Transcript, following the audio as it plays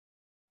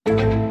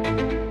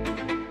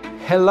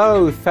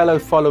Hello, fellow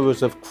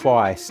followers of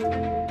Christ,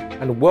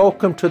 and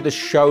welcome to the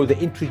show that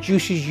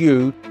introduces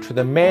you to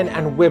the men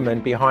and women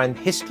behind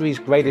history's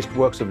greatest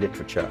works of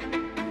literature.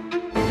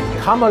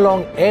 Come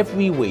along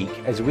every week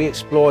as we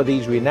explore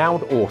these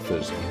renowned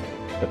authors,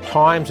 the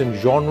times and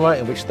genre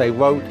in which they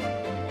wrote,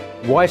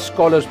 why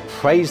scholars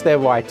praise their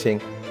writing,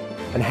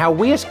 and how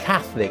we as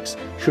Catholics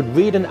should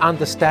read and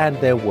understand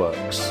their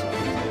works.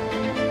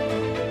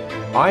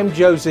 I'm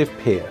Joseph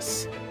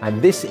Pearce, and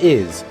this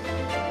is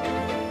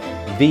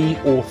The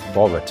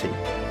Authority.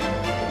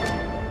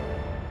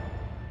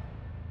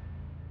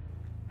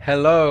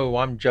 Hello,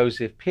 I'm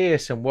Joseph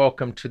Pearce, and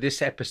welcome to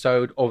this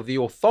episode of The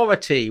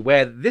Authority,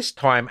 where this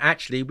time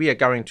actually we are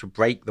going to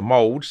break the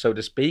mold, so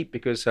to speak,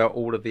 because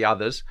all of the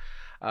others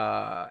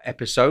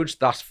episodes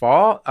thus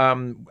far,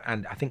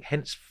 and I think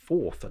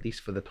henceforth, at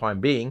least for the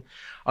time being,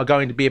 are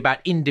going to be about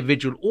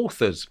individual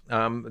authors.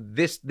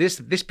 This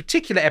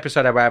particular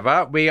episode,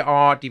 however, we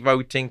are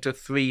devoting to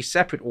three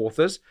separate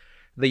authors,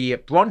 the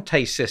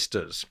Brontë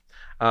Sisters,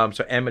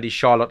 so Emily,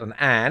 Charlotte, and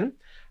Anne,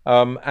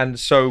 and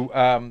so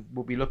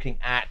we'll be looking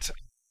at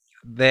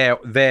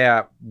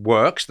their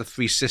works, the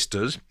three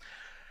sisters.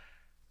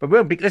 But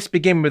let's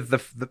begin with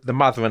the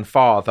mother and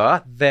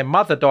father. Their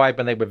mother died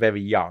when they were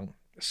very young,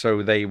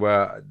 so they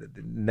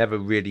never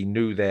really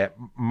knew their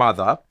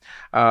mother.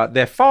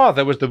 Their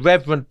father was the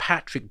Reverend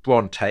Patrick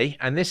Brontë,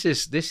 and this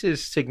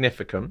is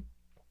significant.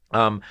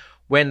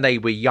 When they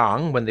were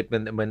young, when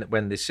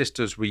the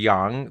sisters were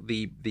young,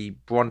 the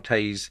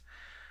Brontës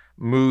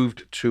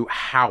moved to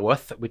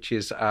Haworth, which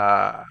is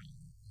a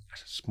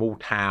small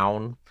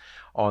town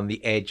on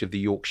the edge of the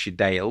Yorkshire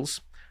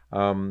Dales.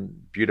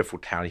 Beautiful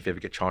town if you ever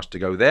get a chance to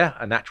go there.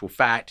 A natural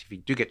fact, if you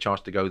do get a chance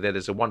to go there,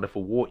 there's a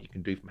wonderful walk you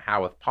can do from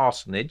Haworth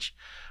Parsonage,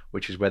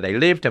 which is where they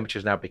lived and which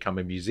has now become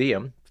a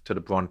museum to the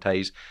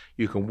Brontës.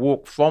 You can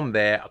walk from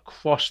there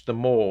across the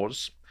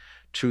moors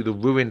to the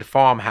ruined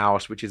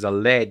farmhouse, which is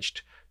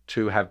alleged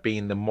to have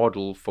been the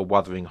model for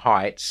Wuthering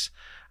Heights.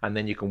 And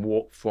then you can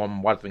walk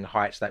from Wuthering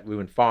Heights, that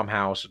ruined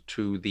farmhouse,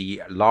 to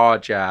the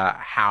larger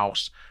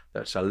house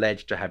that's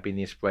alleged to have been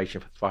the inspiration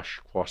for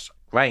Thrushcross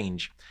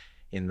Grange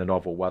in the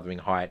novel Wuthering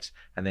Heights.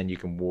 And then you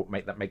can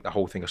make the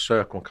whole thing a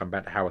circle and come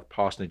back to Haworth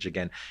Parsonage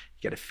again.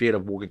 You get a feel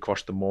of walking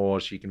across the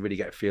moors. You can really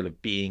get a feel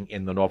of being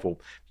in the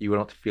novel. If you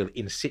want to feel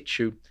in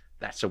situ,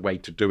 that's a way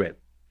to do it.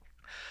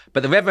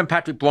 But the Reverend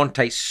Patrick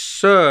Brontë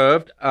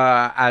served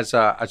as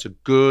a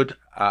good,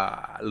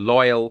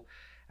 loyal,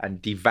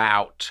 and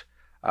devout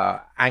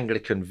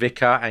Anglican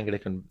vicar,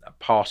 Anglican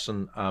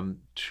parson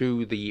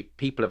to the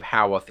people of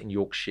Haworth in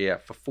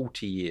Yorkshire for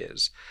 40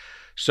 years.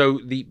 So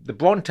the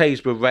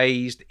Brontës were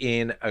raised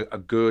in a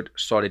good,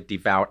 solid,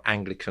 devout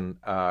Anglican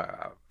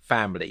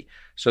family.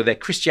 So their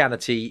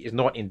Christianity is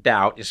not in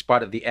doubt, in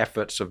spite of the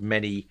efforts of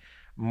many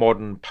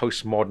modern,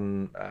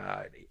 postmodern,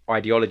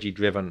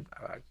 ideology-driven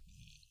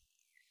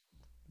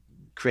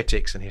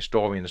critics and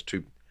historians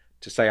to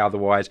say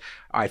otherwise.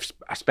 I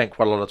spent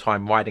quite a lot of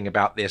time writing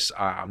about this.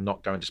 I'm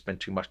not going to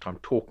spend too much time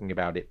talking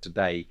about it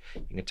today.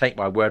 You can take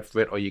my word for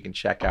it, or you can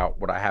check out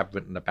what I have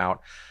written about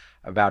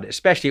it,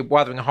 especially at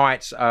Wuthering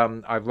Heights.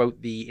 I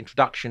wrote the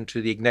introduction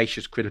to the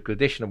Ignatius Critical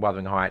Edition of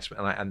Wuthering Heights,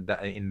 and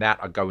in that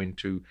I go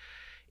into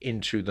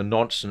the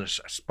nonsense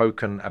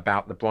spoken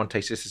about the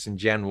Brontë sisters in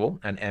general,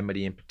 and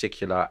Emily in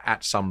particular,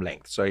 at some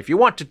length. So if you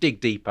want to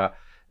dig deeper,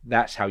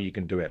 that's how you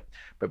can do it.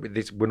 But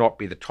this will not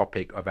be the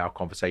topic of our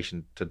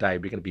conversation today.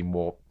 We're going to be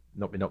we're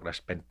not going to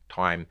spend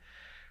time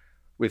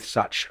with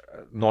such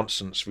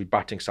nonsense,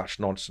 rebutting such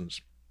nonsense.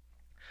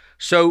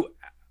 So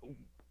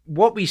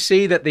what we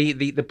see that the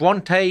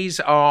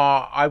Brontës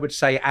are, I would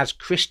say, as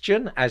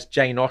Christian as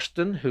Jane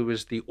Austen, who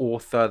was the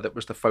author that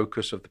was the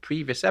focus of the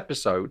previous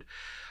episode,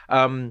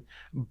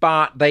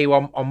 but they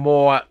are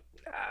more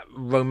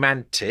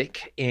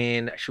romantic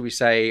in, shall we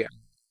say,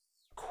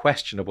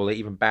 questionable,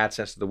 even bad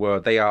sense of the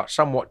word. They are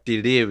somewhat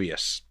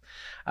delirious.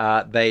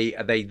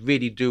 They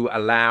really do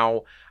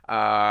allow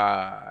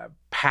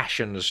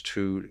passions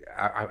to,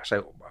 I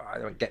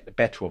don't get the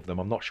better of them.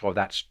 I'm not sure if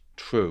that's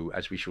true,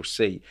 as we shall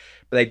see.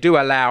 But they do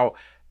allow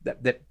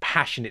that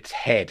passion its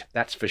head,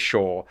 that's for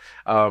sure.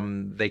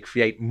 They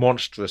create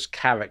monstrous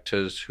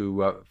characters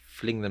who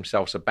fling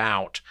themselves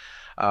about,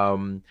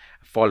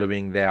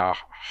 following their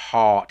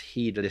heart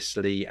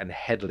heedlessly and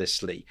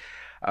headlessly.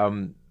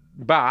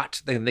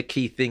 But then the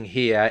key thing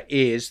here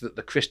is that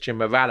the Christian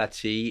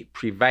morality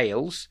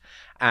prevails,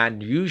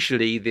 and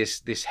usually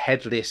this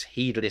headless,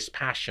 heedless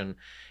passion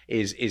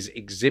is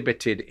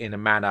exhibited in a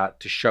manner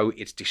to show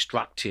its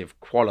destructive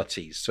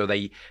qualities. So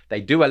they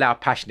do allow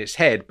passion its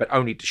head, but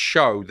only to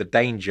show the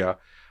danger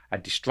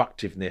and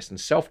destructiveness and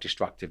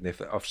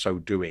self-destructiveness of so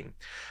doing.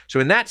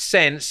 So in that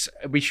sense,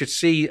 we should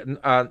see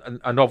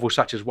a novel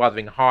such as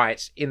Wuthering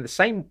Heights in the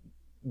same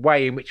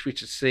way in which we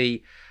should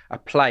see a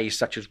play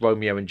such as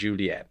Romeo and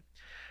Juliet.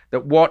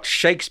 That what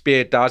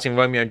Shakespeare does in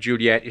Romeo and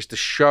Juliet is to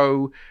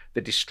show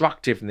the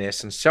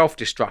destructiveness and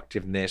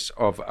self-destructiveness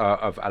of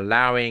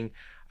allowing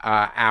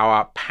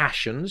our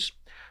passions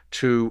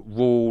to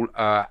rule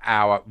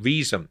our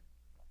reason.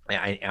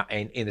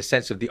 in the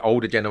sense of the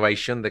older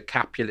generation, the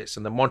Capulets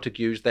and the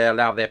Montagues, they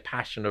allow their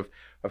passion of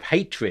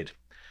hatred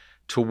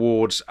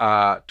towards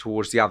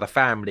the other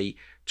family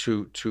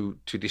to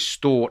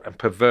distort and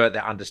pervert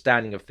their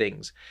understanding of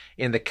things.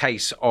 In the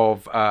case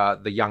of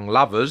the young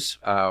lovers,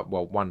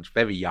 well, one's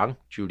very young,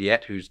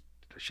 Juliet, who's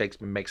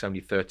Shakespeare makes only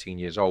 13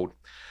 years old.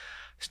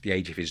 It's the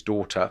age of his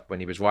daughter when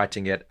he was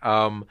writing it.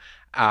 And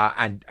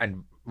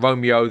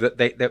Romeo,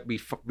 that we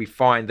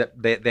find that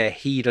they're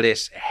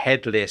heedless,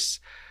 headless,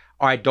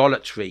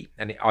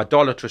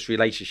 idolatrous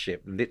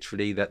relationship.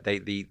 Literally, that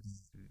the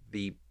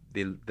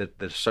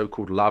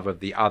so-called love of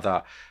the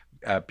other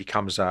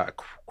becomes a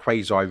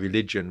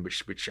quasi-religion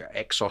which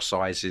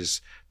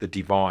exorcises the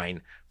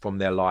divine from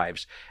their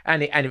lives,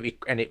 and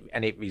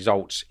it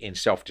results in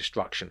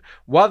self-destruction.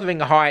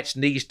 Wuthering Heights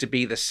needs to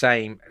be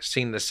seen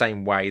the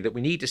same way, that we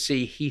need to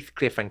see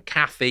Heathcliff and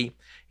Cathy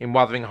in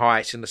Wuthering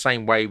Heights in the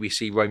same way we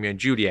see Romeo and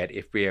Juliet,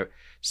 if we're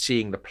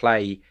seeing the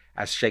play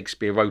as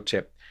Shakespeare wrote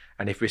it,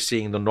 and if we're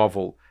seeing the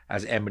novel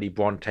as Emily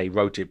Brontë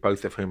wrote it,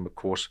 both of whom, of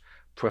course,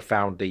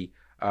 profoundly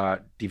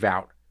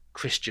devout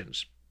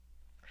Christians.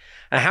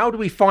 And how do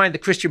we find the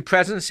Christian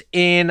presence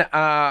in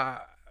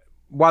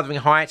Wuthering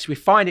Heights? We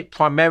find it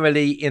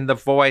primarily in the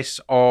voice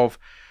of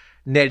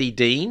Nellie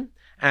Dean,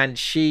 and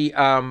she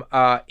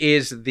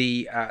is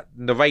the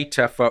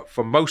narrator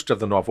for most of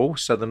the novel.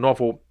 So the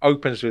novel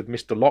opens with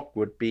Mr.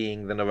 Lockwood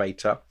being the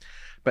narrator,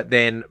 but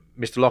then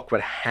Mr.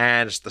 Lockwood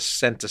hands the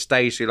centre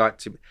stage, so like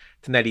to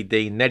Nellie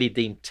Dean. Nellie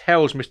Dean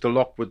tells Mr.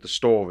 Lockwood the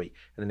story,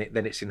 and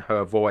then it's in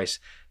her voice,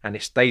 and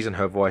it stays in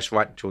her voice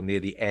right until near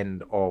the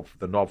end of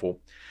the novel.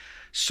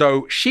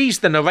 So she's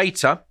the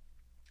narrator,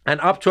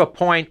 and up to a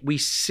point we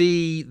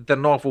see the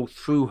novel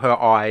through her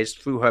eyes,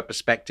 through her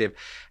perspective,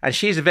 and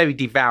she's a very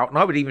devout, and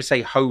I would even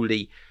say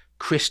holy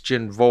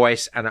Christian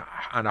voice and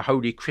a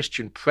holy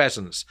Christian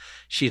presence.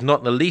 She's not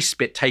in the least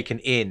bit taken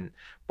in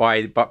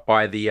by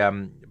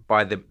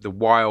the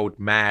wild,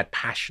 mad,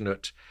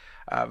 passionate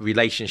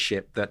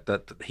relationship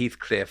that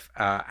Heathcliff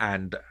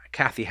and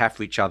Cathy have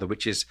for each other,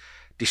 which is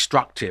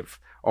destructive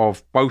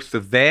of both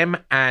of them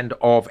and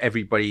of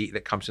everybody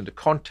that comes into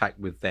contact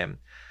with them.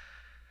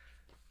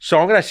 So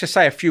I'm going to just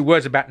say a few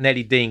words about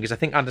Nellie Dean, because I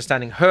think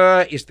understanding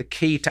her is the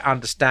key to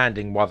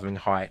understanding Wuthering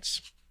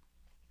Heights.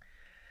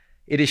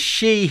 It is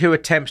she who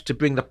attempts to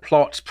bring the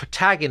plot's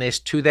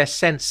protagonists to their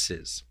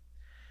senses.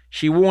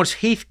 She warns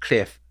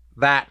Heathcliff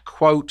that,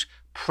 quote,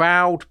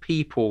 proud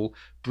people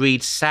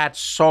breed sad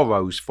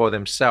sorrows for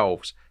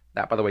themselves.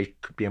 That, by the way,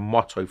 could be a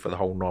motto for the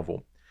whole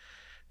novel.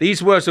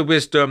 These words of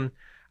wisdom,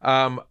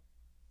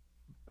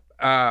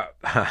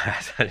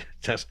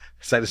 just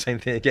say the same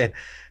thing again.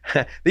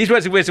 These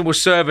words of wisdom will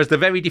serve as the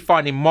very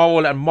defining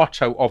moral and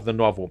motto of the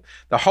novel.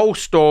 The whole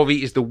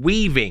story is the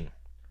weaving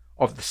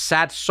of the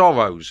sad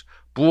sorrows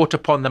brought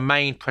upon the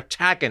main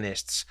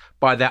protagonists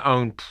by their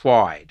own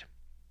pride.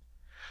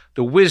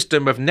 The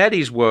wisdom of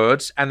Nellie's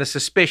words and the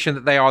suspicion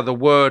that they are the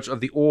words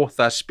of the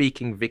author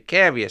speaking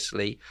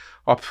vicariously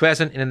are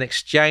present in an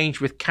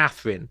exchange with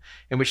Catherine,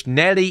 in which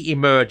Nellie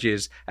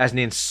emerges as an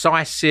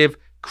incisive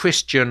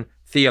Christian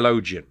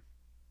theologian.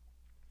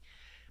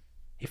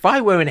 If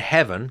I were in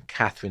heaven,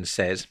 Catherine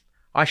says,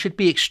 I should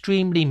be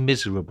extremely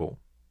miserable.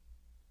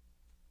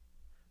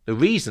 The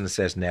reason,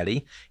 says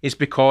Nellie, is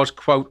because,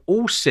 quote,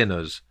 all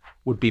sinners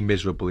would be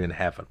miserable in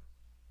heaven.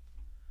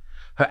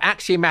 Her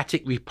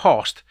axiomatic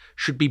riposte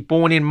should be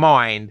borne in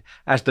mind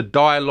as the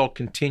dialogue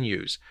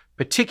continues,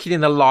 particularly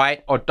in the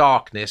light or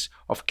darkness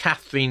of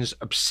Catherine's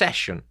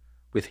obsession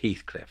with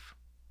Heathcliff.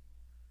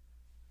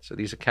 So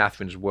these are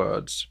Catherine's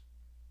words.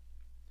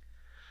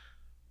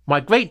 My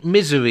great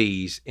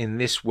miseries in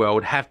this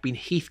world have been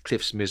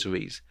Heathcliff's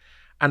miseries,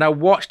 and I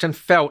watched and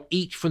felt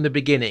each from the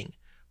beginning.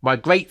 My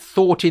great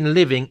thought in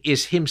living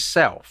is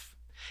himself.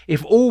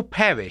 If all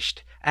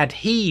perished and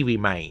he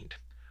remained,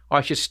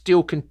 I should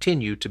still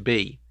continue to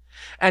be.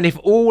 And if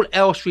all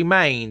else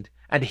remained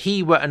and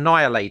he were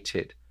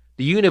annihilated,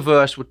 the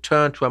universe would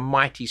turn to a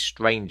mighty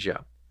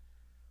stranger.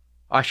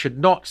 I should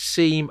not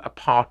seem a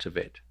part of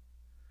it.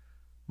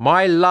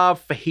 My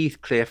love for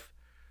Heathcliff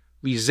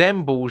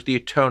resembles the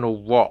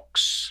eternal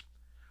rocks,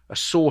 a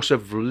source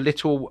of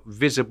little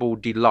visible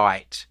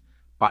delight,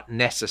 but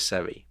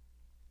necessary.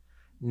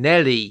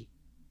 Nellie,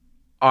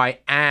 I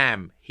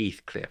am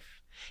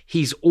Heathcliff.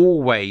 He's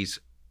always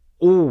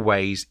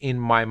in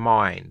my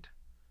mind,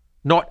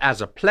 not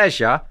as a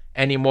pleasure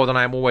any more than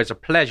I am always a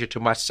pleasure to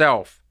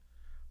myself,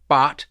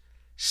 but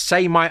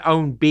say my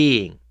own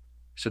being,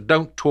 so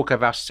don't talk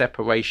of our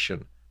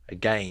separation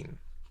again.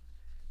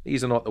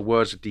 These are not the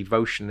words of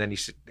devotion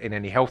in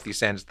any healthy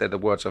sense. They're the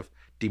words of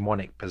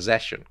demonic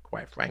possession,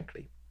 quite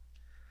frankly.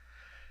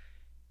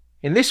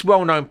 In this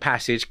well-known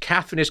passage,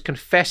 Catherine is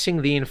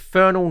confessing the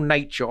infernal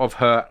nature of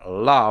her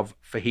love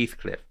for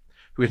Heathcliff,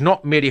 who is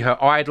not merely her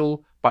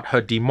idol, but her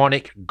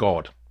demonic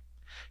god.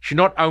 She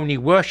not only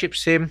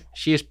worships him,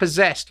 she is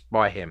possessed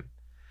by him.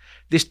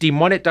 This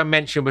demonic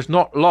dimension was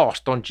not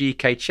lost on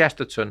G.K.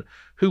 Chesterton,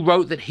 who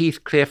wrote that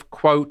Heathcliff,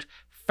 quote,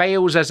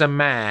 fails as a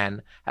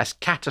man as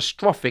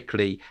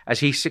catastrophically as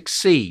he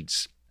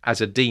succeeds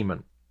as a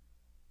demon.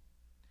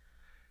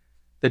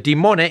 The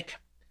demonic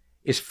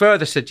is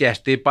further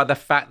suggested by the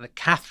fact that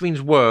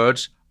Catherine's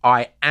words,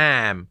 "I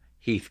am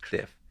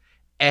Heathcliff,"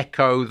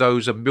 echo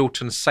those of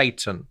Milton's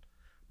Satan,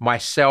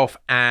 "Myself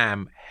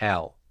am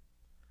hell."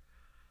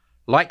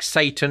 Like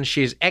Satan,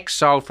 she is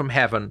exiled from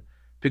heaven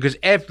because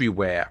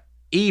everywhere,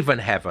 even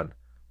heaven,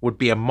 would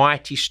be a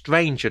mighty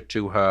stranger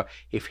to her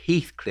if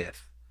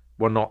Heathcliff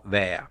were not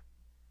there.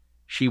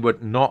 She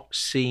would not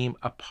seem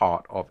a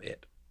part of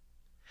it.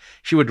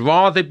 She would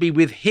rather be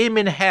with him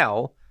in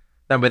hell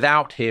than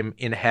without him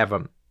in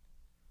heaven.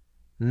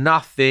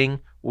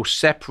 Nothing will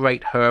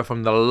separate her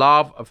from the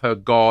love of her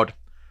God,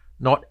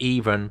 not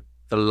even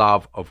the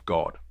love of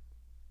God.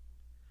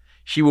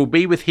 She will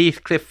be with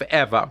Heathcliff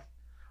forever,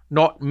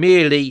 not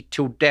merely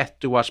till death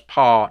do us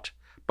part,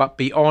 but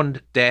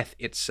beyond death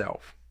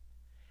itself.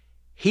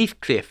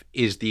 Heathcliff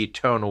is the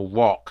eternal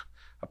rock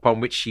upon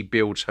which she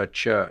builds her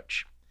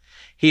church.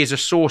 He is a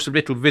source of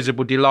little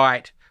visible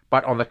delight,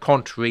 but on the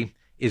contrary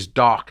is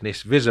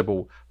darkness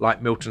visible,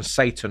 like Milton's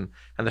Satan,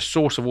 and the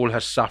source of all her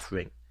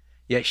suffering.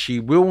 Yet she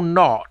will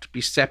not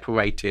be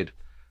separated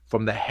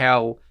from the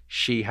hell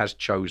she has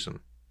chosen.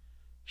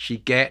 She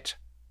gets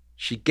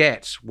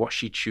what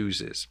she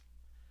chooses.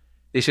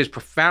 This is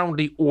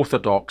profoundly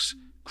orthodox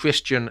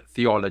Christian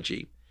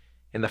theology,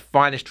 in the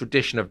finest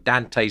tradition of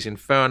Dante's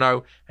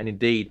Inferno, and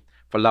indeed,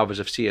 for lovers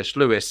of C.S.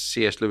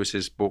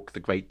 Lewis's book,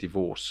 The Great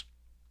Divorce.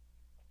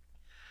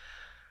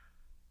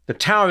 The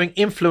towering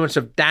influence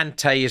of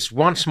Dante is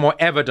once more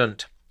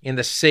evident in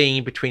the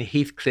scene between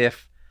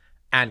Heathcliff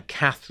and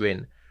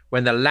Catherine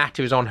when the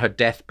latter is on her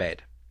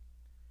deathbed.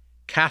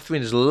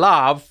 Catherine's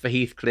love for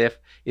Heathcliff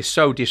is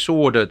so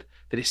disordered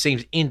that it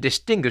seems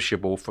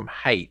indistinguishable from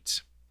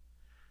hate.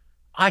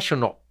 "I shall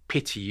not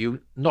pity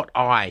you, not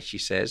I," she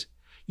says.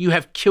 "You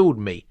have killed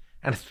me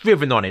and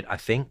thriven on it, I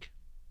think."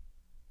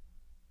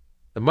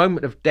 The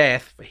moment of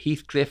death for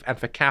Heathcliff and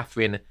for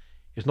Catherine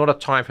is not a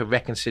time for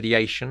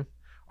reconciliation,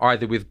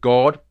 either with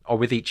God or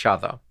with each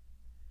other.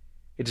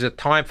 It is a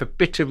time for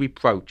bitter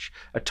reproach,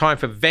 a time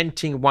for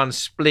venting one's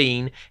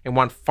spleen in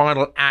one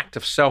final act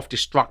of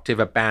self-destructive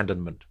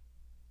abandonment.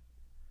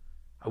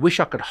 "I wish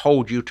I could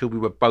hold you till we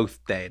were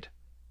both dead,"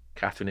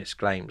 Catherine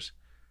exclaims.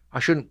 "I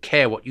shouldn't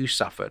care what you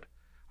suffered.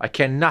 I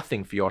care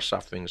nothing for your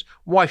sufferings.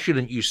 Why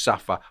shouldn't you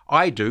suffer?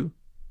 I do."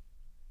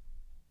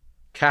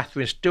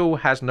 Catherine still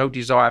has no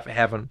desire for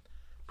heaven,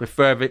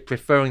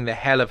 preferring the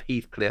hell of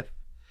Heathcliff.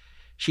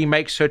 She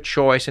makes her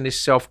choice and is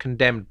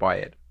self-condemned by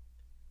it.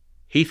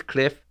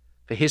 Heathcliff,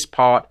 for his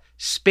part,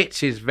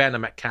 spits his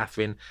venom at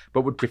Catherine,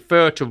 but would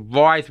prefer to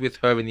writhe with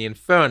her in the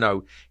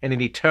Inferno in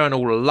an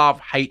eternal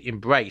love-hate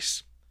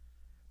embrace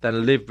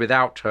than live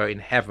without her in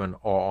heaven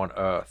or on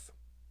earth.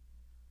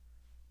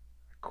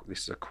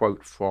 This is a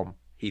quote from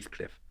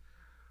Heathcliff.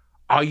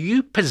 "Are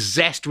you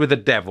possessed with the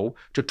devil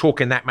to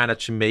talk in that manner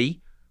to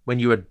me when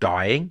you are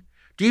dying?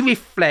 Do you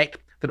reflect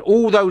that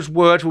all those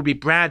words will be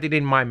branded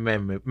in my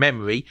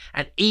memory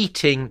and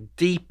eating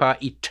deeper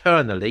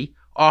eternally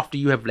after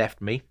you have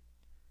left me?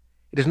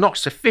 It is not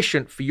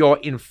sufficient for your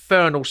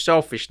infernal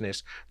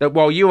selfishness that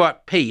while you are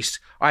at peace,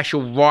 I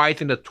shall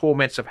writhe in the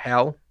torments of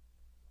hell."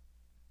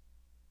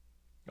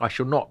 "I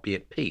shall not be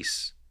at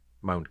peace,"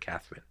 moaned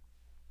Catherine.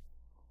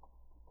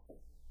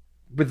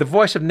 With the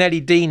voice of Nellie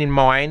Dean in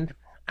mind,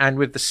 and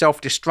with the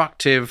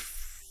self-destructive,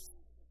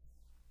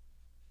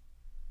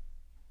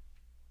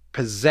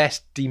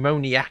 possessed,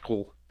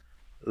 demoniacal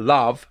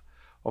love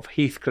of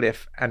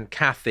Heathcliff and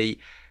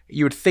Cathy,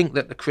 you would think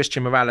that the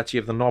Christian morality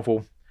of the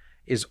novel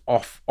is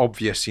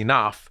obvious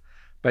enough,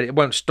 but it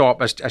won't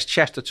stop. As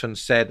Chesterton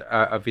said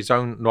of his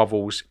own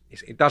novels,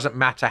 it doesn't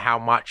matter how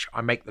much I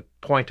make the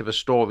point of a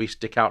story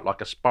stick out like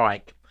a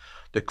spike.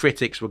 The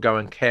critics will go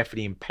and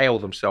carefully impale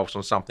themselves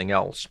on something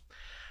else.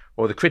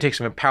 Or the critics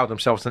have impaled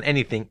themselves on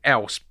anything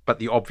else but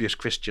the obvious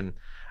Christian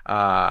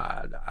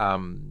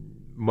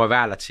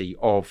morality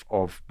of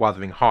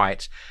Wuthering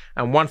Heights.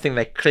 And one thing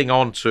they cling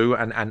on to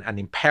and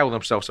impale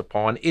themselves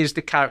upon is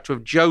the character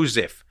of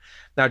Joseph.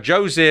 Now,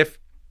 Joseph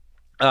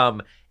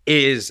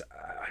is,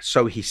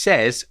 so he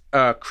says,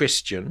 a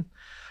Christian.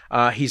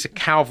 He's a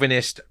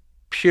Calvinist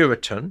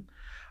Puritan.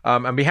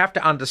 And we have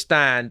to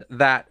understand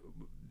that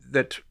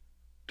the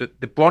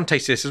Brontë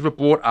sisters were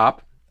brought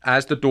up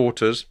as the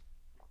daughters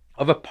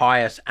of a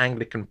pious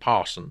Anglican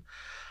parson,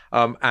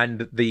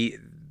 and the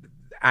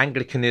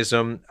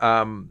Anglicanism,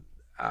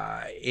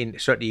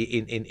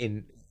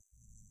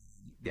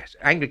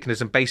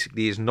 Anglicanism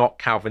basically is not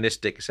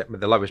Calvinistic, except with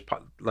the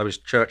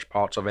lowest church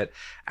parts of it,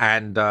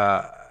 and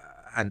the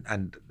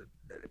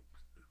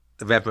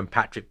Reverend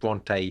Patrick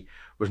Brontë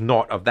was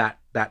not of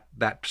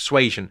that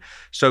persuasion.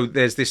 So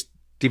there's this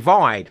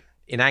divide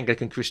in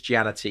Anglican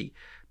Christianity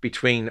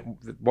between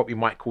what we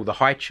might call the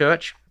High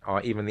Church,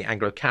 or even the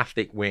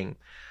Anglo-Catholic wing,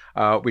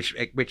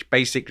 which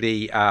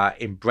basically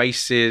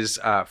embraces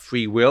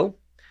free will,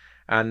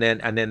 and then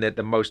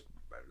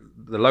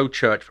the low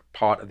church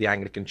part of the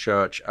Anglican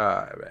Church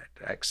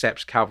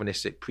accepts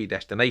Calvinistic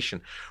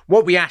predestination.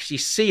 What we actually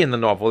see in the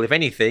novel, if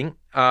anything,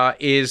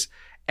 is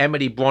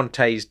Emily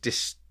Bronte's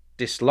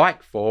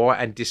dislike for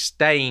and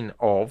disdain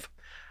of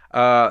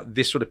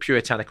this sort of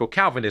puritanical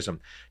Calvinism.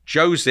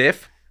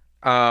 Joseph,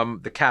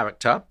 the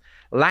character,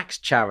 lacks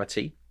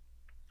charity.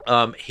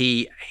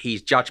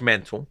 He's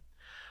judgmental.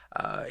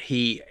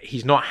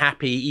 He's not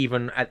happy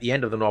even at the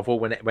end of the novel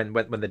when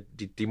the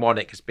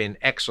demonic has been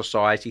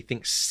exorcised. He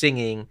thinks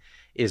singing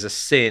is a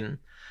sin.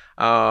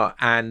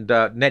 And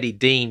Nellie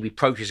Dean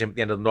reproaches him at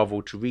the end of the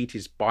novel to read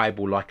his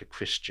Bible like a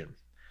Christian.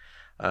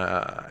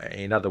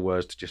 In other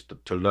words,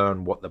 to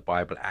learn what the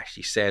Bible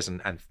actually says,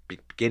 and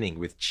beginning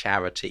with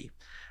charity,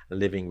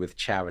 living with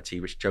charity,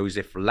 which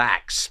Joseph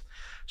lacks.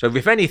 So,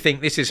 if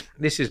anything, this is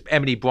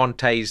Emily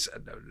Bronte's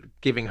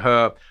giving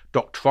her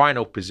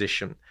doctrinal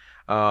position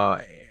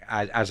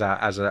as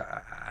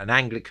an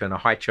Anglican, a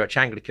high church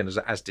Anglican,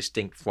 as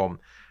distinct from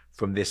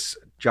this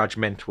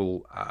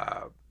judgmental,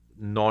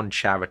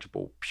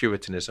 non-charitable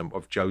Puritanism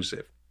of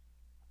Joseph.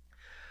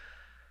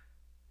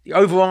 The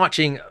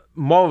overarching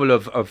moral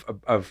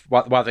of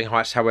Wuthering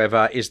Heights,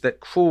 however, is that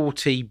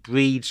cruelty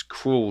breeds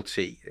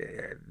cruelty.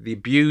 The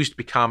abused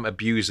become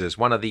abusers.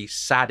 One of the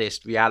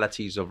saddest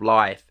realities of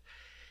life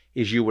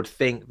is you would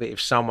think that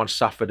if someone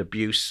suffered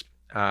abuse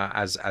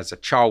as a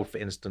child, for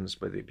instance,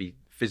 whether it be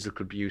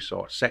physical abuse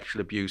or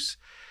sexual abuse,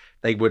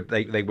 they would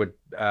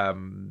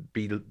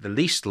be the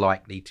least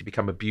likely to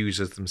become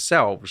abusers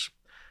themselves.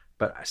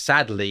 But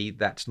sadly,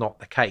 that's not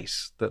the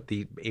case. That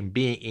in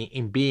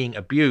being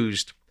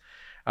abused,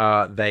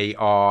 they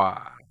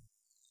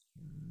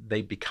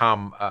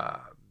become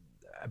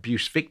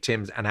abuse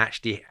victims and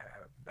actually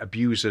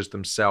abusers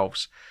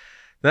themselves.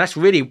 Now, that's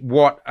really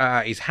what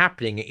is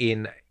happening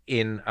in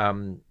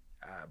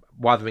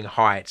Wuthering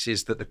Heights,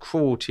 is that the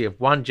cruelty of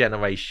one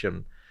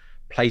generation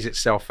plays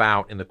itself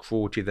out in the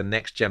cruelty of the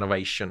next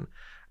generation,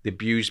 the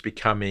abused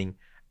becoming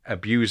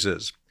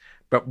abusers.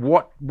 But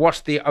what's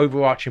the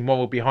overarching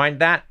moral behind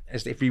that?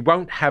 Is that if we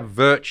won't have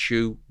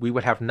virtue, we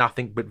will have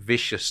nothing but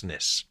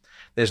viciousness.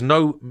 There's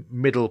no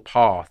middle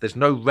path. There's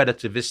no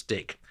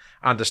relativistic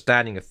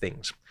understanding of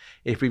things.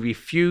 If we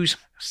refuse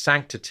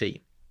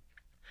sanctity,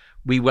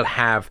 we will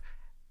have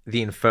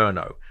the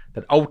inferno.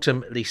 That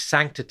ultimately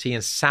sanctity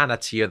and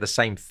sanity are the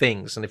same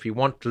things. And if we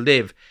want to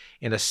live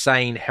in a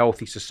sane,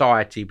 healthy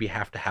society, we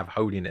have to have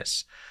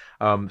holiness.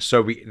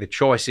 So the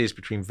choice is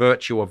between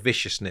virtue or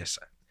viciousness.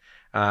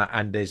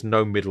 And there's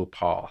no middle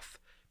path.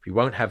 If we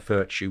won't have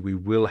virtue, we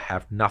will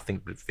have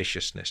nothing but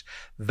viciousness.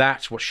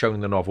 That's what's shown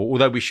in the novel.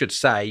 Although we should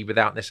say,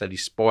 without necessarily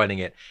spoiling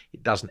it,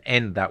 it doesn't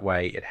end that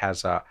way. It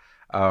has a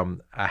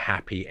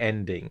happy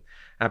ending.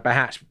 And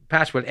perhaps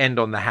we'll end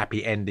on the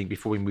happy ending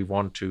before we move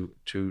on to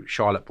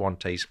Charlotte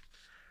Bronte's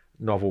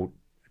novel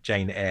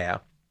Jane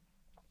Eyre.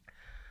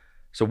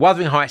 So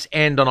Wuthering Heights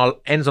ends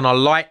on a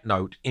light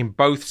note in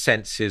both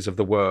senses of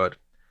the word.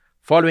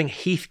 Following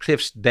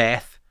Heathcliff's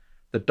death,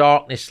 the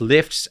darkness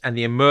lifts and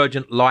the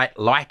emergent light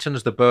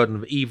lightens the burden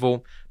of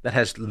evil that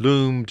has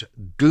loomed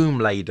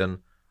doom-laden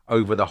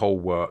over the whole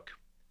work.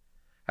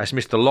 As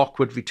Mr.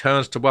 Lockwood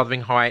returns to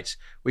Wuthering Heights,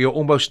 we are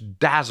almost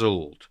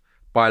dazzled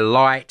by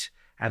light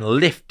and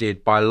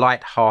lifted by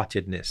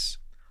light-heartedness.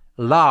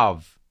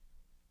 Love,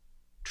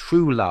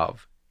 true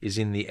love, is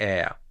in the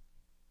air,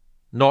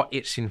 not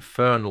its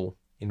infernal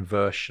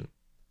inversion.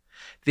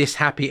 This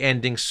happy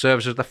ending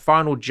serves as the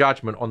final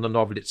judgment on the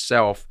novel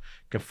itself,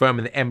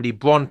 confirming that Emily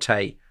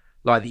Bronte,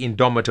 like the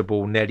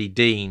indomitable Nellie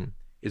Dean,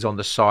 is on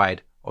the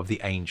side of the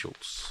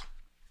angels.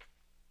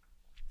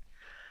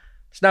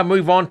 Let's now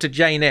move on to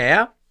Jane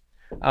Eyre.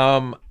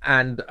 Jane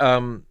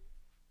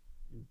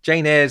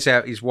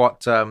Eyre is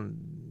what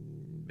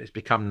has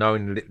become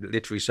known in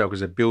literary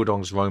circles as a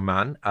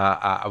Bildungsroman,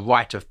 a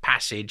rite of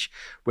passage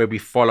where we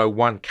follow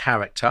one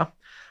character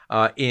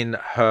in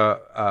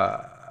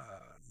her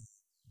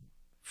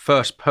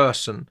first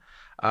person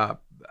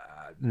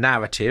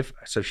narrative.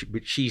 So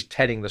she's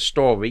telling the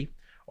story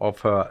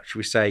of her, should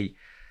we say,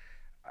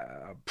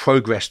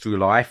 progress through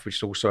life, which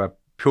is also a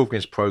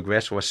pilgrim's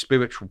progress or a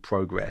spiritual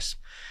progress.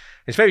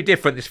 It's very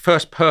different, this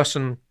first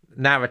person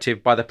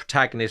narrative by the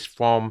protagonist,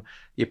 from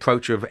the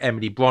approach of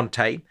Emily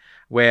Bronte,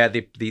 where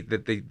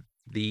the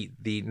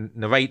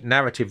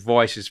narrative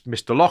voice is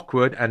Mr.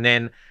 Lockwood, and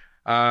then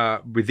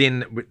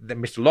within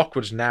Mr.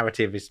 Lockwood's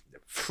narrative is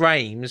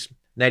frames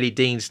Nellie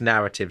Dean's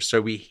narrative. So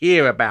we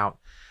hear about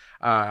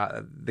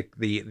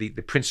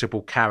the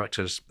principal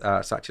characters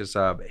such as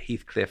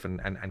Heathcliff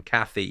and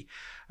Cathy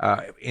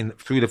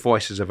through the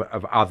voices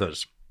of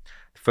others,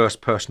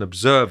 first person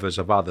observers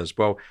of others.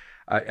 Well,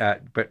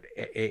 but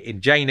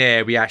in Jane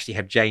Eyre, we actually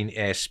have Jane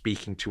Eyre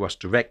speaking to us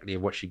directly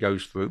of what she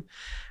goes through.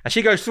 And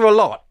she goes through a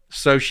lot.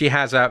 So she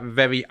has a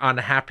very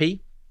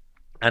unhappy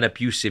and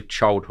abusive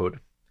childhood.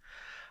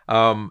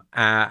 And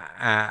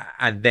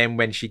then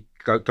when she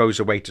goes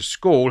away to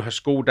school, her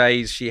school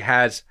days, she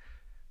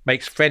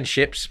makes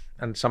friendships,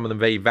 and some of them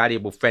very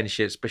valuable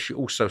friendships, but she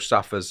also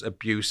suffers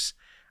abuse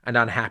and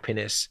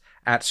unhappiness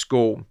at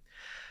school.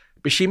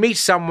 But she meets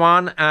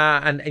someone,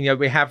 and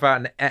we have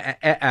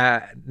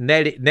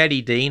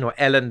Nellie Dean or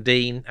Ellen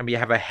Dean, and we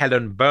have a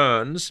Helen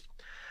Burns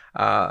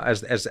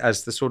as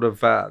the sort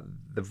of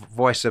the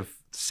voice of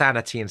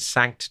sanity and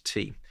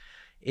sanctity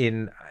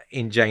in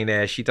Jane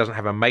Eyre. She doesn't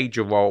have a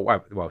major role.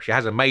 Well, she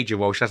has a major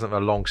role. She doesn't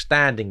have a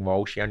long-standing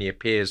role. She only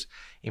appears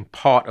in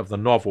part of the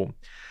novel.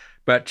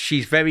 But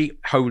she's very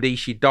holy.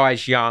 She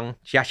dies young.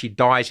 She actually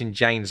dies in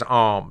Jane's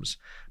arms.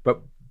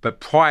 But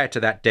prior to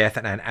that death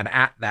and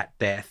at that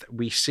death,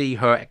 we see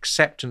her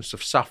acceptance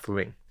of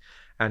suffering.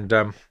 And,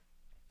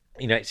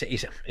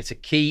 it's a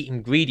key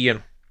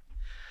ingredient,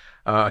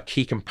 a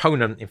key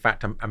component, in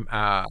fact,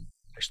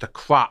 it's the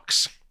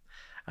crux,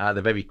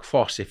 the very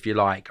cross, if you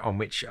like, on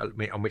which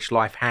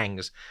life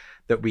hangs,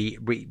 that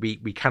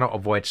we cannot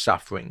avoid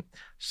suffering.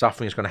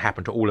 Suffering is going to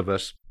happen to all of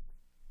us.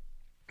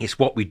 It's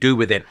what we do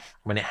with it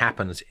when it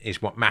happens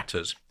is what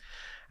matters.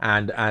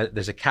 And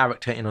there's a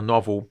character in a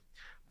novel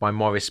by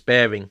Maurice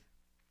Baring,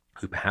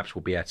 who perhaps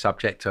will be a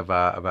subject of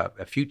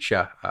a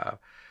future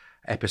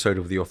episode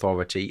of The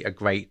Authority, a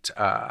great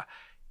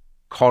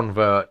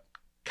convert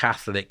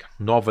Catholic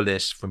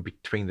novelist from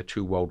between the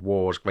two world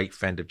wars, great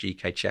friend of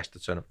G.K.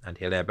 Chesterton and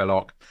Hilaire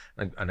Belloc,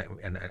 and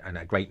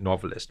a great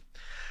novelist.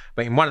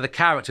 But in one of the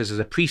characters, there's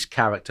a priest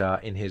character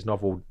in his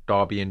novel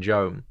Darby and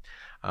Joan,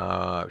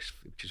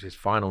 which is his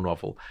final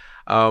novel,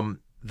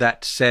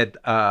 that said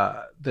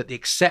that the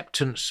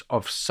acceptance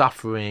of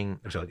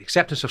the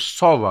acceptance of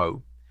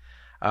sorrow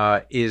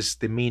is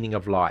the meaning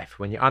of life.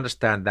 When you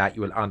understand that,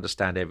 you will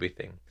understand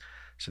everything.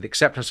 So the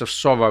acceptance of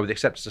sorrow, the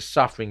acceptance of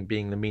suffering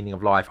being the meaning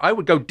of life. I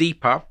would go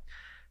deeper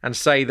and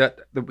say that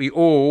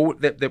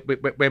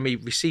when we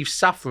receive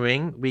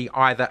suffering, we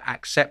either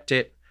accept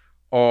it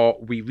or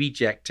we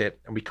reject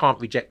it. And we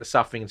can't reject the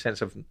suffering in the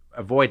sense of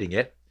avoiding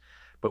it,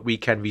 but we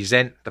can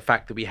resent the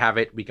fact that we have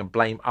it. We can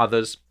blame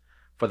others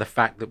for the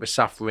fact that we're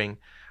suffering.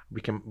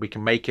 We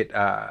can make it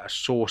a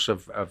source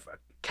of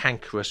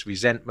cankerous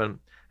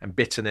resentment and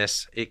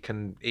bitterness. It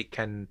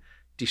can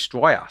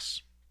destroy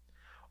us.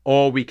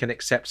 Or we can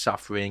accept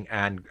suffering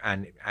and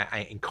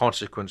in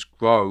consequence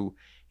grow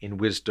in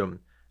wisdom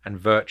and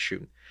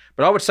virtue.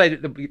 But I would say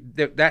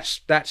that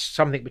that's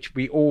something which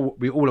we all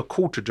are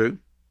called to do.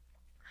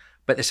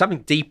 But there's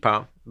something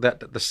deeper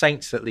that the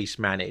saints at least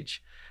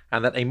manage,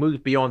 and that they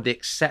move beyond the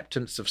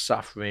acceptance of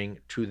suffering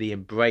to the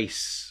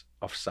embrace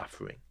of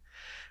suffering.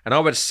 And I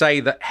would say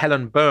that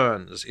Helen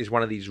Burns is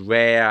one of these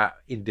rare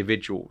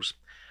individuals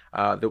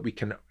that we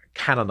can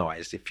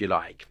canonize, if you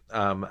like,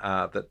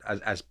 that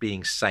as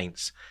being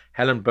saints.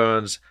 Helen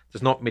Burns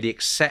does not merely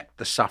accept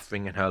the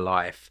suffering in her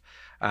life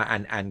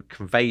and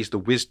conveys the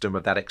wisdom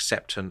of that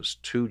acceptance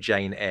to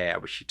Jane Eyre,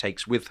 which she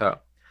takes with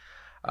her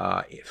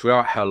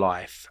throughout her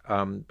life,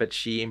 but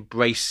she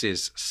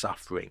embraces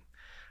suffering.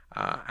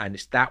 And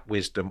it's that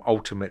wisdom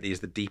ultimately is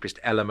the deepest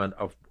element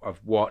of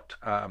what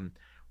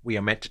we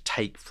are meant to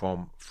take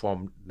from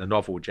the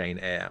novel Jane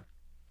Eyre.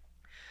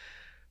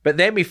 But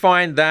then we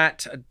find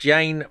that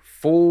Jane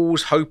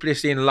falls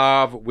hopelessly in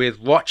love with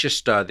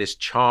Rochester, this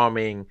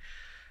charming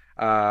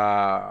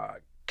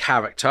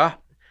character,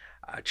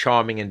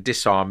 charming and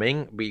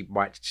disarming. We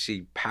might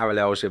see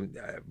parallels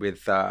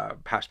with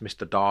perhaps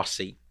Mr.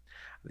 Darcy,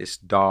 this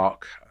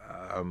dark,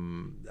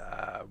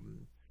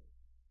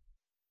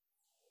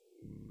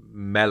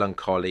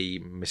 melancholy,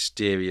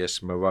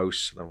 mysterious,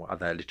 morose, and what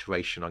other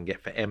alliteration I can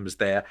get for M's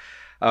there.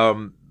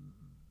 So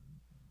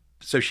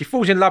she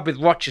falls in love with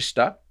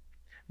Rochester.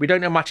 We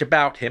don't know much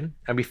about him,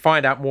 and we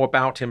find out more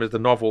about him as the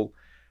novel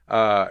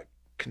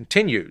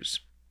continues.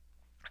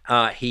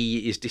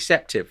 He is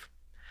deceptive.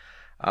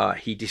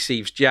 He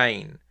deceives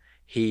Jane.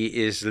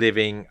 He is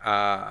living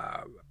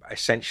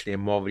essentially a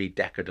morally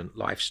decadent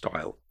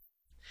lifestyle.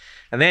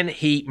 And then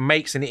he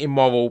makes an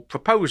immoral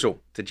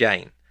proposal to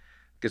Jane,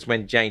 because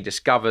when Jane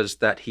discovers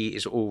that he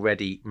is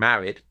already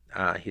married,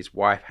 his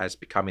wife has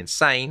become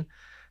insane.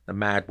 The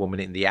mad woman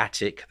in the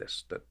attic,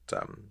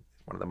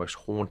 one of the most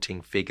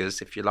haunting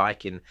figures, if you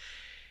like, in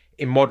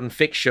modern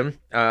fiction,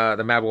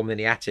 the mad woman in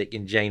the attic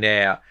in Jane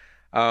Eyre.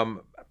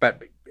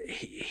 But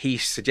he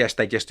suggests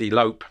they just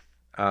elope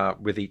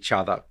with each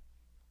other.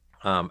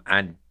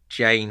 And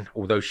Jane,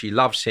 although she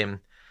loves him,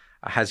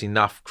 has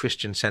enough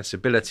Christian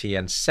sensibility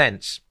and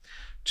sense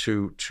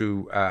to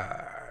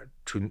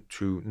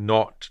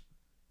not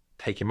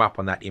take him up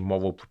on that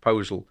immoral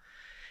proposal.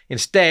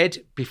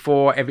 Instead,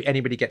 before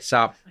anybody gets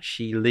up,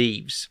 she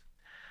leaves.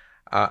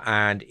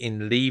 And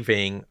in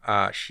leaving,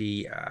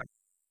 she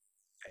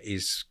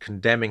is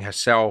condemning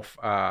herself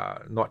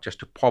not just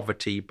to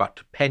poverty, but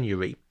to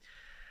penury.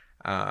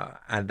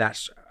 And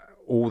that's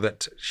all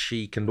that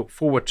she can look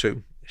forward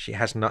to. She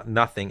has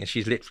nothing, and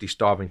she's literally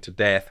starving to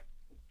death.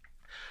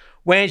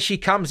 When she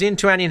comes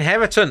into an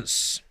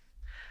inheritance,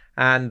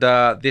 and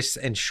this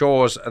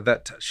ensures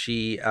that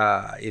she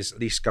is at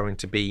least going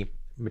to be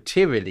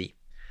materially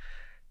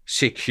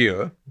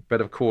secure,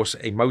 but of course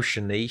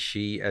emotionally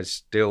she is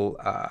still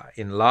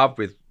in love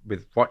with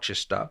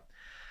Rochester,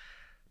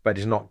 but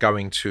is not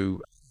going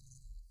to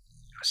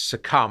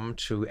succumb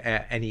to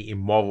any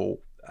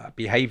immoral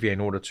behavior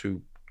in order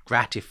to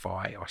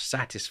gratify or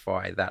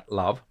satisfy that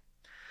love.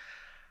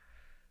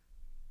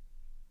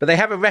 But they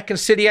have a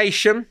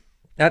reconciliation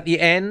at the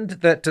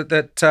end that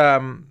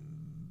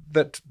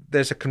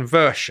there's a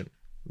conversion.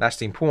 That's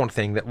the important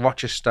thing, that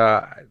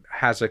Rochester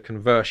has a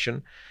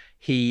conversion.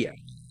 He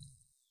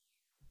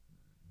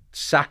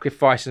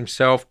sacrificed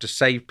himself to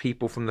save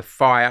people from the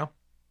fire,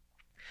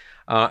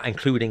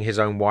 including his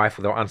own wife,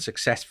 although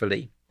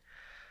unsuccessfully.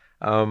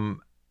 And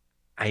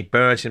he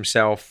burns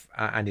himself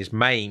and is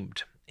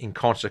maimed in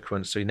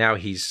consequence. So now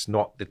he's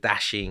not the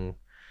dashing,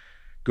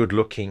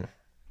 good-looking,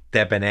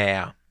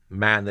 debonair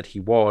man that he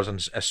was,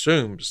 and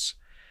assumes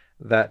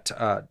that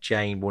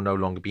Jane will no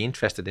longer be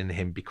interested in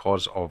him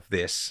because of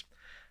this.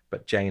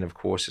 But Jane, of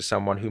course, is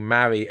someone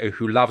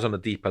who loves on a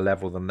deeper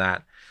level than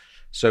that.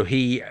 So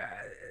he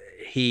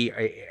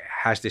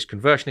has this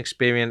conversion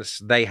experience.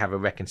 They have a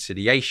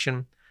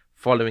reconciliation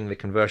following the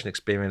conversion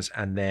experience,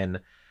 and then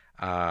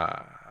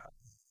are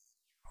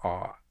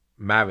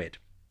married.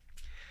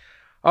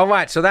 All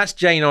right, so that's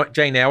Jane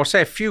Eyre. I'll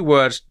say a few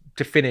words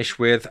to finish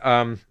with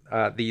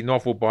the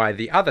novel by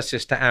the other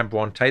sister, Anne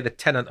Brontë, The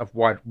Tenant of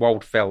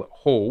Wildfell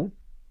Hall.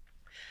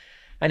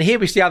 And here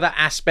we see other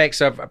aspects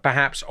of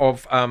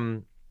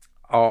the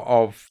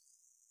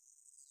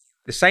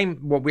same.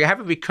 Well, we have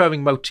a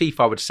recurring motif,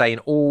 I would say, in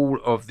all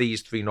of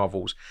these three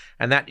novels,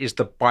 and that is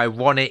the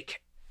Byronic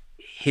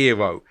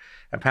hero.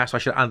 And perhaps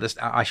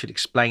I should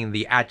explain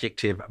the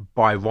adjective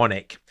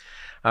Byronic.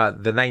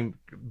 The name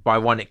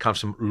Byronic comes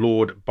from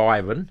Lord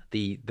Byron,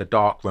 the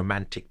dark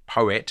romantic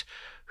poet,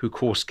 who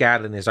caused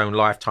scandal in his own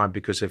lifetime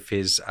because of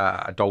his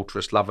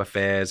adulterous love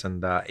affairs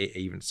and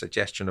even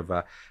suggestion of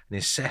an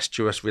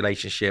incestuous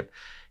relationship.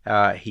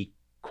 He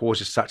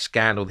causes such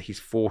scandal that he's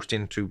forced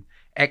into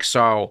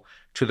exile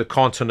to the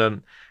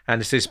continent,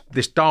 and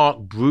this dark,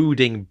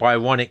 brooding,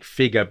 Byronic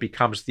figure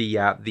becomes the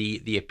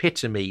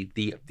epitome,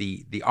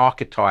 the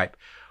archetype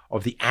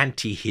of the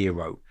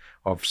anti-hero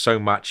of so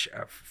much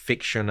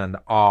fiction and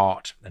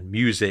art and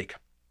music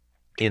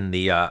in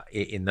the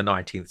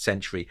 19th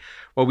century.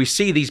 Well, we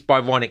see these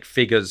Byronic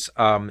figures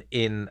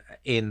in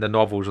the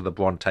novels of the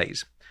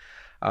Brontës,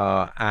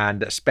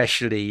 and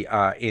especially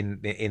in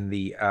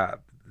the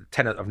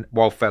Tenant of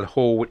Wildfell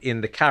Hall, in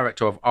the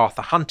character of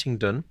Arthur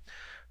Huntingdon,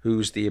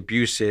 who's the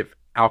abusive,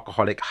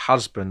 alcoholic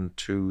husband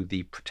to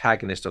the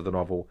protagonist of the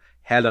novel,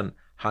 Helen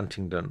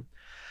Huntingdon.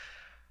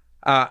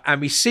 And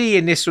we see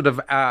in this sort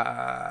of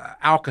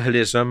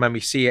alcoholism, and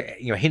we see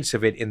hints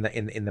of it in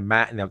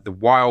the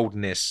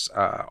wildness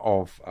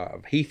of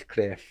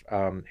Heathcliff,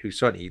 who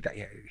certainly,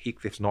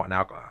 Heathcliff's not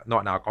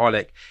an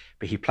alcoholic,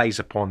 but he plays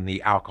upon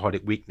the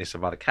alcoholic weakness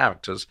of other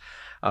characters.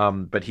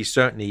 But he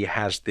certainly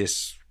has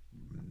this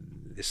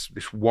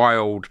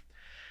wild,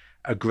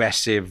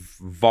 aggressive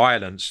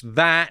violence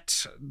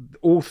that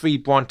all three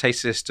Brontë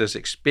sisters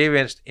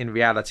experienced in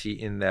reality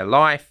in their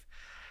life,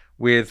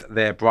 with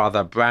their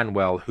brother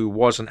Branwell, who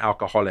was an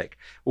alcoholic,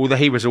 although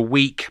he was a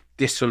weak,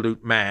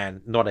 dissolute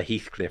man, not a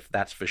Heathcliff,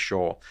 that's for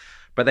sure.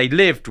 But they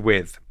lived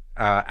with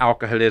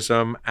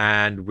alcoholism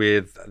and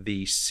with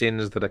the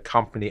sins that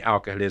accompany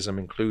alcoholism,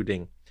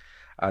 including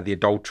the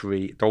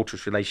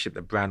adulterous relationship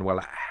that Branwell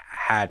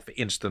had, for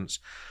instance.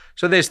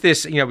 So there's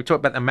this, we talk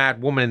about the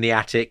mad woman in the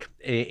attic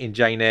in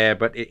Jane Eyre,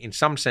 but in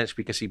some sense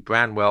we can see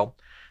Branwell,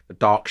 the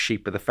dark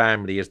sheep of the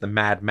family, as the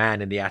mad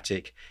man in the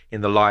attic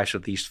in the lives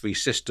of these three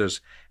sisters.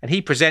 And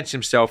he manifests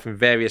himself in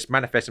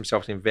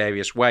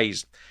various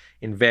ways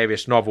in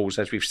various novels,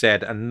 as we've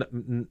said,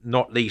 and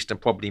not least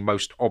and probably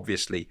most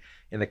obviously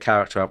in the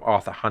character of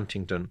Arthur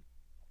Huntingdon.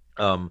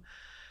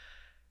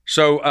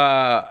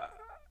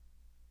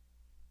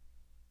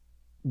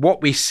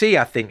 What we see,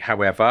 I think,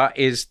 however,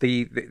 is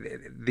the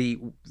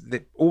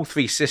all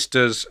three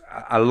sisters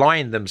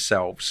align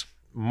themselves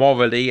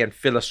morally and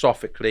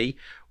philosophically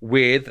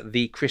with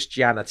the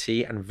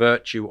Christianity and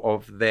virtue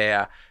of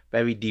their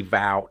very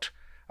devout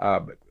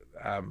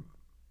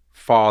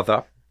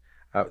father,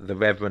 the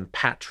Reverend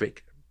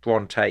Patrick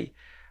Brontë,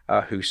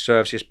 who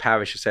serves his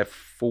parish, as said,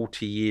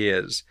 40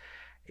 years.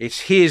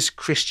 It's his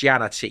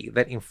Christianity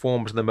that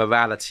informs the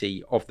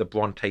morality of the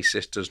Brontë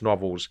sisters'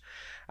 novels,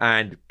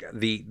 and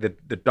the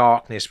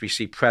darkness we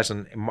see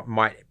present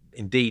might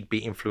indeed be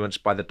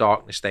influenced by the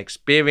darkness they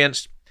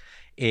experienced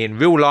in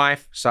real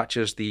life, such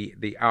as the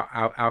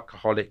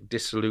alcoholic,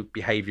 dissolute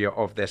behavior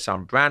of their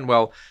son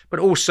Branwell, but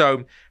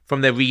also from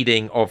their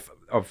reading of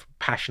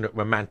passionate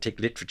romantic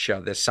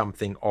literature. There's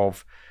something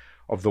of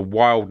the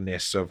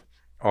wildness of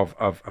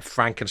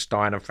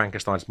Frankenstein and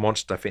Frankenstein's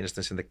monster, for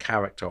instance, in the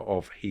character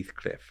of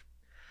Heathcliff.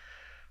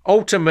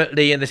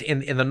 Ultimately,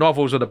 in the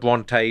novels of the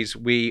Brontës,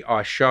 we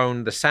are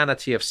shown the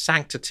sanity of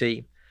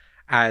sanctity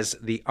as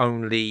the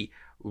only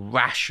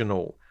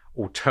rational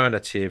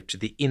alternative to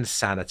the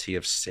insanity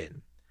of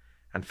sin.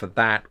 And for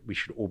that, we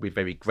should all be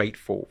very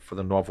grateful for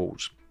the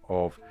novels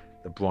of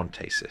the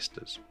Brontë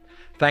sisters.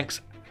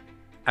 Thanks,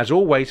 as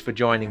always, for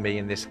joining me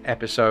in this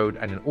episode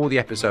and in all the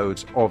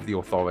episodes of The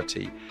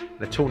Authority.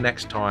 And until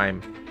next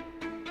time,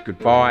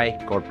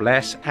 goodbye, God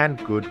bless, and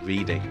good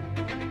reading.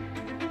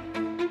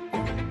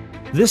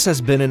 This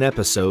has been an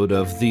episode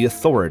of The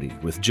Authority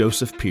with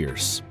Joseph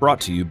Pierce,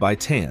 brought to you by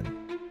TAN.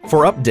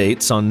 For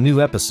updates on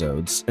new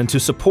episodes and to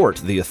support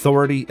The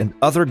Authority and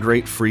other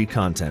great free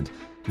content,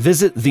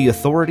 Visit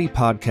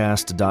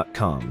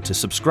theauthoritypodcast.com to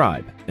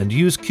subscribe and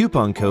use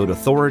coupon code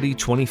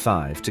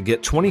AUTHORITY25 to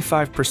get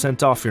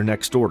 25% off your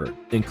next order,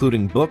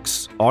 including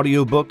books,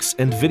 audiobooks,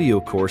 and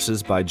video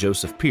courses by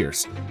Joseph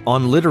Pearce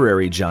on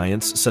literary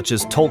giants such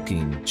as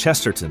Tolkien,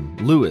 Chesterton,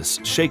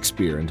 Lewis,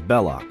 Shakespeare, and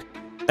Belloc,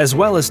 as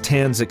well as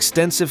Tan's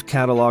extensive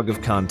catalog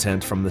of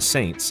content from the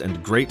saints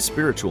and great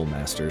spiritual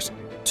masters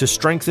to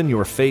strengthen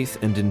your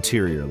faith and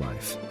interior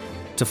life.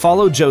 To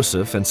follow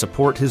Joseph and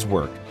support his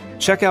work,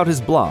 check out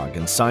his blog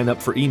and sign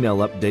up for email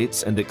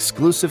updates and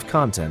exclusive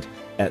content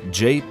at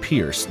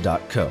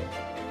jpearce.co.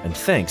 And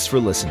thanks for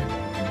listening.